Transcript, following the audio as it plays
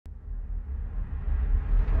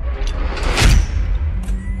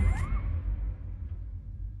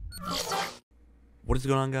What is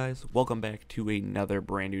going on, guys? Welcome back to another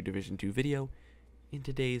brand new Division 2 video. In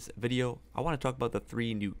today's video, I want to talk about the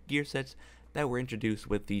 3 new gear sets that were introduced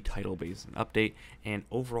with the Title Basin update, and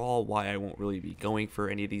overall why I won't really be going for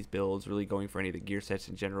any of these builds, really going for any of the gear sets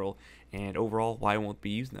in general, and overall why I won't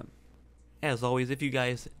be using them. As always, if you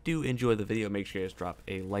guys do enjoy the video, make sure you guys drop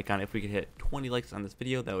a like on it. If we could hit 20 likes on this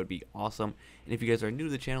video, that would be awesome. And if you guys are new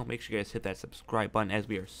to the channel, make sure you guys hit that subscribe button, as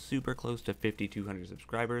we are super close to 5,200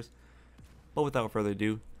 subscribers. But without further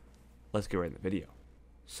ado, let's get right in the video.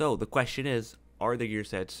 So the question is, are the gear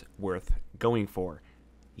sets worth going for?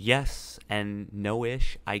 Yes and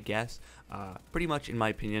no-ish, I guess. Pretty much in my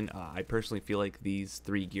opinion, I personally feel like these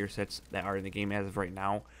 3 gear sets that are in the game as of right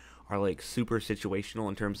now are like super situational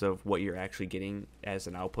in terms of what you're actually getting as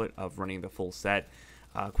an output of running the full set.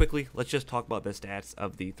 Quickly, let's just talk about the stats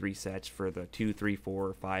of the 3 sets for the 2, 3,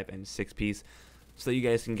 4, 5, and 6 piece, so that you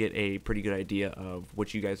guys can get a pretty good idea of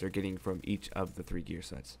what you guys are getting from each of the 3 gear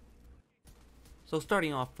sets. So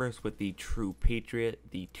starting off first with the True Patriot,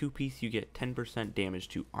 the 2-piece you get 10% damage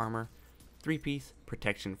to armor, 3-piece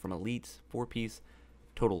protection from elites, 4-piece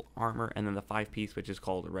total armor, and then the 5-piece, which is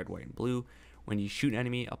called red, white, and blue. When you shoot an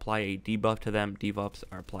enemy, apply a debuff to them. Debuffs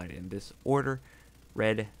are applied in this order: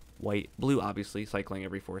 red, white, blue, obviously cycling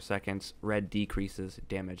every 4 seconds. Red decreases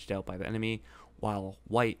damage dealt by the enemy, while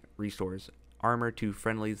white restores armor to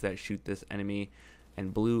friendlies that shoot this enemy,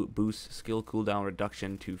 and blue boosts skill cooldown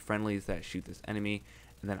reduction to friendlies that shoot this enemy.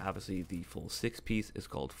 And then obviously the full 6-piece is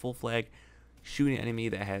called Full Flag. Shooting an enemy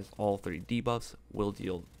that has all 3 debuffs will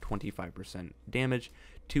deal 25% damage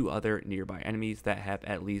to other nearby enemies that have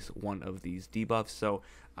at least one of these debuffs. So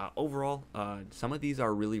overall, some of these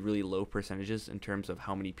are really low percentages in terms of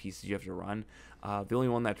how many pieces you have to run. The only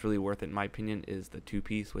one that's really worth it, in my opinion, is the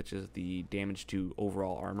 2-piece, which is the damage to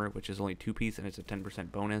overall armor, which is only 2-piece, and it's a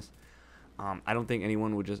 10% bonus. I don't think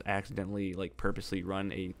anyone would just accidentally, like, purposely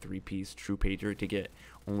run a 3-piece True Patriot to get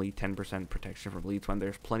only 10% protection from elites when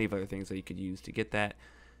there's plenty of other things that you could use to get that.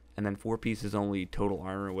 And then 4-piece is only total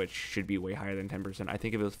armor, which should be way higher than 10%. I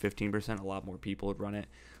think if it was 15%, a lot more people would run it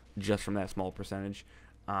just from that small percentage.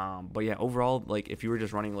 But yeah, overall, like, if you were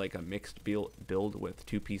just running like a mixed build with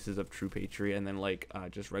 2 pieces of True Patriot and then like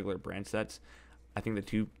just regular brand sets, I think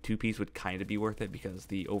the two-piece would kind of be worth it because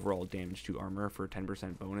the overall damage to armor for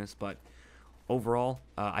 10% bonus. But overall,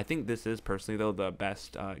 I think this is personally though the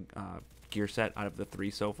best gear set out of the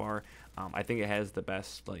 3 so far. I think it has the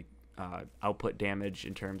best like output damage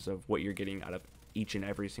in terms of what you're getting out of each and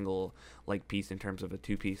every single like piece in terms of a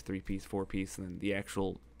 2-piece, 3-piece, 4-piece, and then the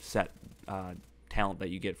actual set talent that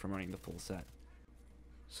you get from running the full set.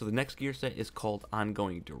 So the next gear set is called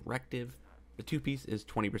Ongoing Directive. The 2-piece is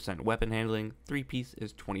 20% weapon handling, 3-piece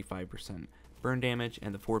is 25% burn damage,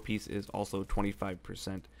 and the 4-piece is also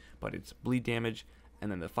 25%, but it's bleed damage.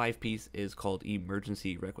 And then the 5-piece is called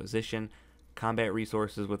Emergency Requisition. Combat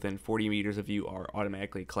resources within 40 meters of you are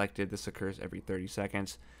automatically collected. This occurs every 30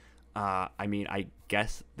 seconds. I mean, I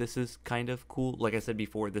guess this is kind of cool. Like I said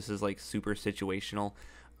before, this is like super situational.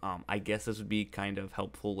 I guess this would be kind of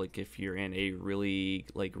helpful, like if you're in a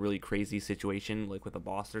really crazy situation, like with a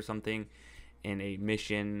boss or something, in a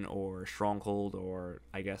mission or stronghold, or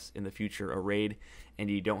I guess in the future a raid, and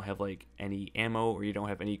you don't have like any ammo or you don't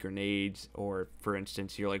have any grenades, or for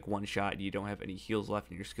instance you're like one shot and you don't have any heals left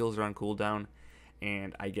and your skills are on cooldown,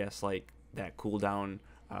 and I guess like that cooldown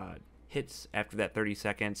hits after that 30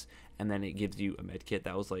 seconds, and then it gives you a med kit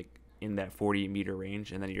that was like in that 40-meter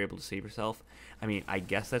range, and then you're able to save yourself. I mean, I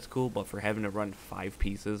guess that's cool, but for having to run 5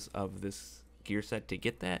 pieces of this gear set to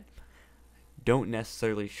get that, don't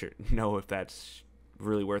necessarily know if that's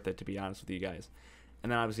really worth it, to be honest with you guys.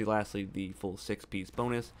 And then obviously lastly, the full 6-piece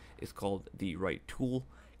bonus is called the Right Tool.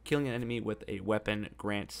 Killing an enemy with a weapon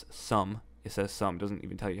grants some, it says some, doesn't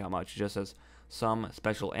even tell you how much, it just says some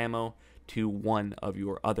special ammo to one of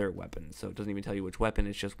your other weapons. So it doesn't even tell you which weapon,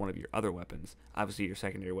 it's just one of your other weapons, obviously your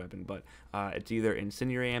secondary weapon, but it's either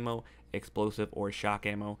incendiary ammo, explosive, or shock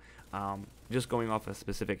ammo. Just going off a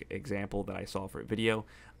specific example that I saw for a video,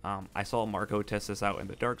 I saw Marco test this out in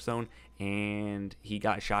the Dark Zone, and he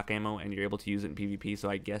got shock ammo, and you're able to use it in PvP. So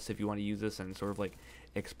I guess if you want to use this and sort of like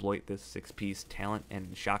exploit this 6-piece talent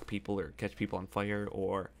and shock people or catch people on fire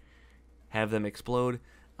or have them explode,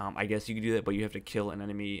 I guess you could do that, but you have to kill an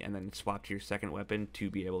enemy and then swap to your second weapon to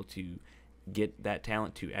be able to get that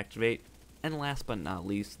talent to activate. And last but not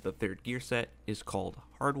least, the 3rd gear set is called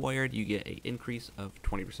Hardwired. You get an increase of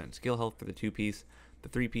 20% skill health for the 2-piece. The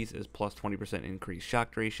 3-piece is plus 20% increased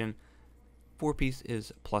shock duration. 4-piece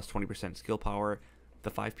is plus 20% skill power. The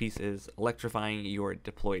 5-piece is electrifying your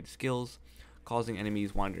deployed skills. Causing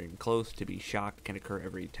enemies wandering close to be shocked can occur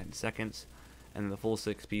every 10 seconds. And the full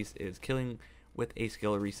 6-piece is killing with a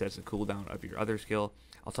skill resets the cooldown of your other skill.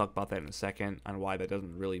 I'll talk about that in a second on why that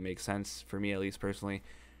doesn't really make sense for me, at least personally.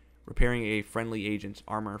 Repairing a friendly agent's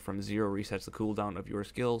armor from 0 resets the cooldown of your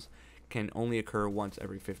skills, can only occur once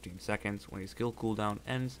every 15 seconds when a skill cooldown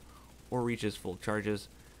ends or reaches full charges.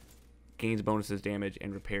 Gains bonuses, damage,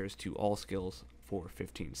 and repairs to all skills for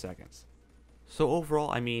 15 seconds. So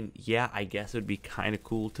overall, I mean, yeah, I guess it would be kind of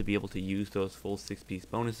cool to be able to use those full 6-piece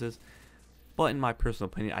bonuses, but in my personal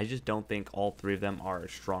opinion, I just don't think all 3 of them are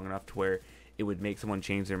strong enough to where it would make someone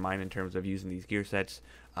change their mind in terms of using these gear sets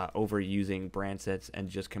over using brand sets and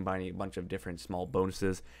just combining a bunch of different small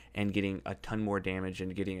bonuses and getting a ton more damage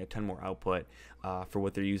and getting a ton more output for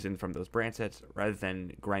what they're using from those brand sets, rather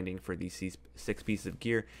than grinding for these 6 pieces of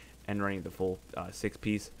gear and running the full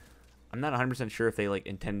 6-piece. I'm not 100% sure if they like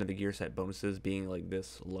intended the gear set bonuses being like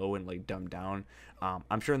this low and like dumbed down.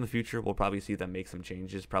 I'm sure in the future we'll probably see them make some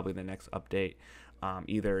changes, probably the next update,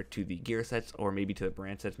 either to the gear sets or maybe to the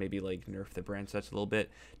brand sets, maybe like nerf the brand sets a little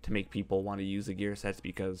bit to make people want to use the gear sets,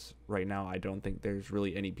 because right now I don't think there's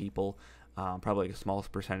really any people, probably like a small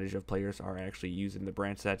percentage of players are actually using the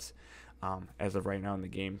brand sets as of right now in the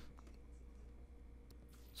game.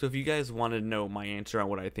 So if you guys want to know my answer on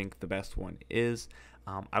what I think the best one is,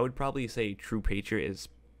 I would probably say True Patriot is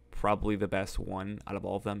probably the best one out of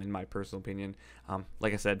all of them in my personal opinion.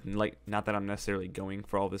 Like I said, like, not that I'm necessarily going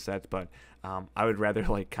for all the sets, but I would rather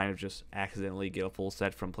like kind of just accidentally get a full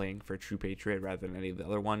set from playing for True Patriot rather than any of the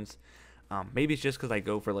other ones. Maybe it's just because I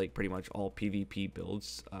go for like pretty much all PvP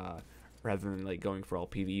builds rather than like going for all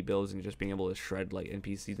PvE builds and just being able to shred like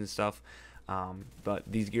NPCs and stuff. But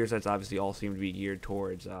these gear sets obviously all seem to be geared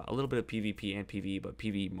towards a little bit of PvP and PvE, but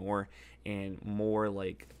PvE more, and more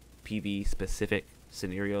like PvE specific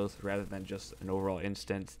scenarios rather than just an overall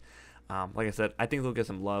instance. Like I said, I think they'll get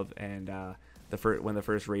some love, and when the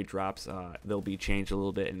first raid drops, they'll be changed a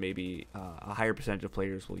little bit, and maybe a higher percentage of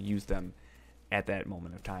players will use them at that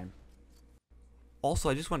moment of time.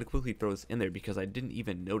 Also, I just want to quickly throw this in there because I didn't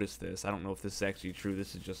even notice this. I don't know if this is actually true.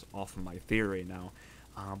 This is just off of my theory right now.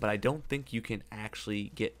 But I don't think you can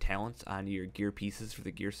actually get talents on your gear pieces for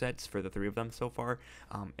the gear sets for the 3 of them so far,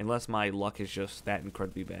 unless my luck is just that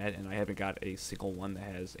incredibly bad and I haven't got a single one that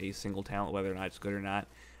has a single talent, whether or not it's good or not,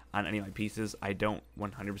 on any of my pieces. I don't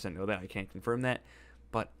 100% know that. I can't confirm that,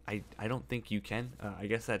 but I don't think you can. I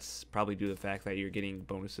guess that's probably due to the fact that you're getting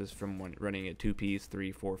bonuses from running a 2-piece,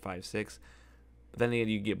 3, 4, 5, 6. But then again,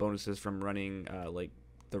 you get bonuses from running like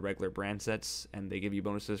the regular brand sets, and they give you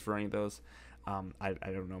bonuses for running those. I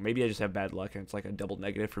don't know. Maybe I just have bad luck and it's like a double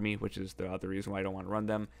negative for me, which is the other reason why I don't want to run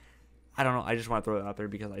them. I don't know. I just want to throw that out there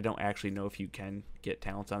because I don't actually know if you can get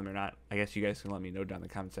talents on them or not. I guess you guys can let me know down in the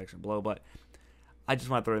comment section below, but I just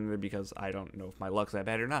want to throw it in there because I don't know if my luck's that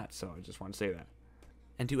bad or not, so I just want to say that.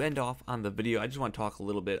 And to end off on the video, I just want to talk a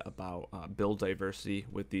little bit about build diversity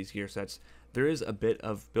with these gear sets. There is a bit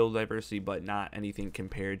of build diversity, but not anything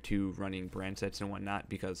compared to running brand sets and whatnot,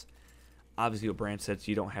 because obviously with brand sets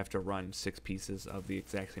you don't have to run 6 pieces of the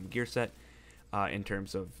exact same gear set in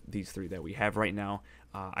terms of these 3 that we have right now.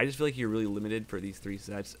 I just feel like you're really limited for these 3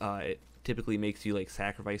 sets. It typically makes you like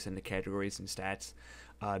sacrifice into categories and stats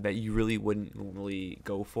that you really wouldn't normally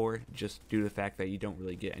go for, just due to the fact that you don't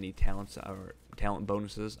really get any talents or talent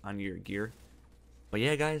bonuses on your gear. But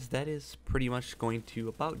yeah, guys, that is pretty much going to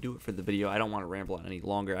about do it for the video. I don't want to ramble on any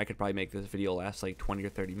longer. I could probably make this video last like 20 or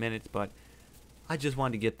 30 minutes, but I just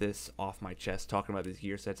wanted to get this off my chest talking about these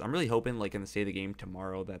gear sets. I'm really hoping like in the state of the game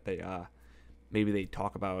tomorrow that they maybe they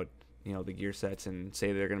talk about, you know, the gear sets and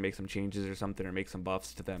say they're going to make some changes or something, or make some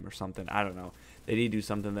buffs to them or something. I don't know. They need to do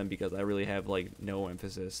something then, because I really have like no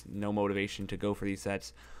emphasis, no motivation to go for these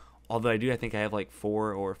sets. Although I think I have like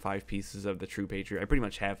 4 or 5 pieces of the True Patriot. I pretty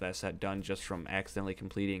much have that set done just from accidentally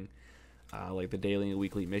completing like the daily and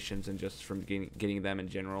weekly missions, and just from getting them in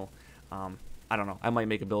general. I don't know. I might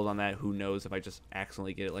make a build on that. Who knows if I just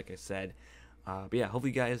accidentally get it, like I said. But yeah,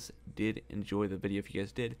 hopefully you guys did enjoy the video. If you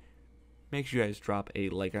guys did, make sure you guys drop a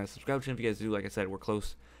like and a subscription. If you guys do, like I said, we're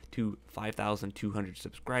close to 5,200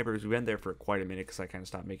 subscribers. We've been there for quite a minute because I kind of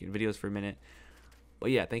stopped making videos for a minute.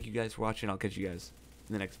 But yeah, thank you guys for watching. I'll catch you guys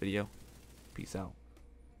in the next video. Peace out.